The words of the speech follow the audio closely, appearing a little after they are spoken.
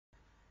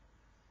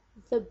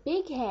The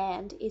big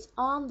hand is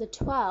on the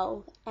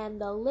 12 and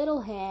the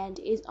little hand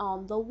is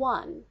on the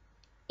 1.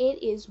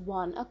 It is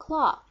 1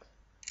 o'clock.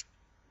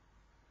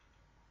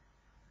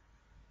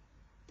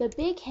 The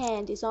big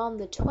hand is on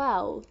the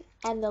 12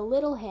 and the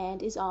little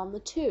hand is on the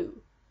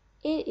 2.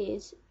 It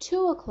is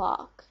 2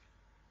 o'clock.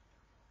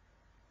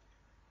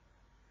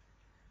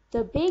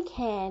 The big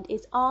hand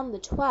is on the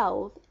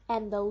 12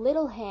 and the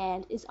little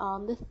hand is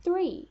on the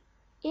 3.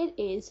 It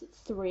is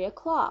 3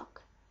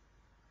 o'clock.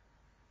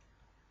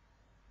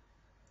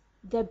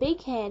 The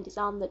big hand is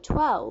on the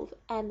 12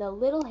 and the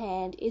little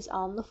hand is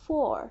on the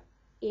 4.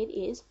 It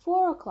is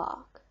 4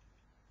 o'clock.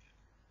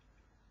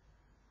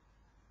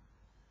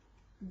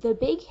 The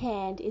big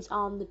hand is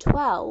on the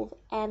 12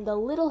 and the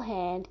little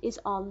hand is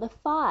on the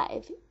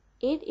 5.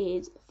 It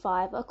is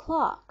 5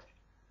 o'clock.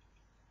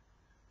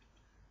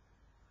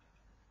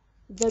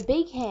 The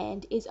big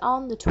hand is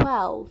on the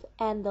 12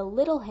 and the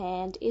little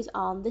hand is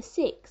on the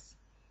 6.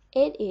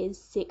 It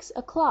is 6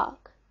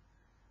 o'clock.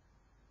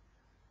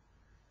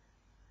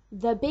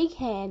 The big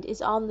hand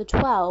is on the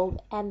 12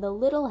 and the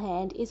little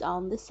hand is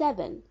on the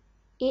 7.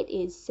 It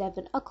is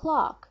 7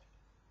 o'clock.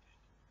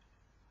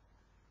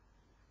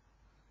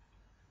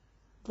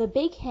 The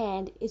big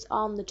hand is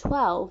on the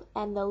 12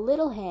 and the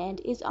little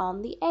hand is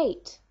on the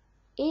 8.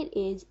 It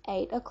is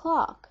 8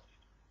 o'clock.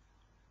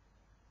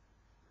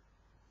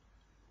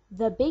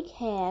 The big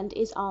hand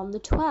is on the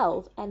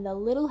 12 and the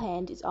little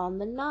hand is on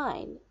the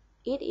 9.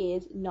 It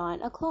is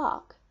 9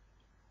 o'clock.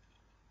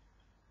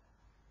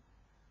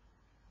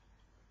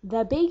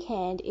 The big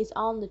hand is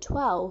on the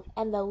 12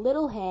 and the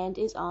little hand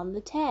is on the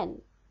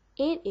 10.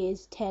 It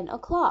is 10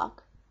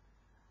 o'clock.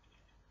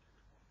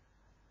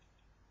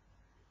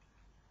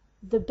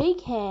 The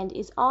big hand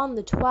is on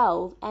the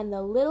 12 and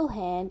the little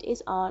hand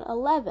is on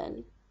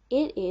 11.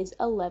 It is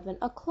 11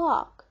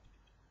 o'clock.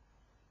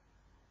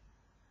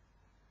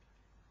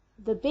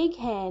 The big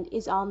hand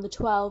is on the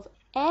 12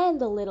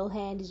 and the little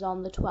hand is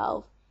on the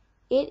 12.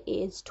 It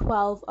is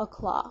 12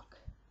 o'clock.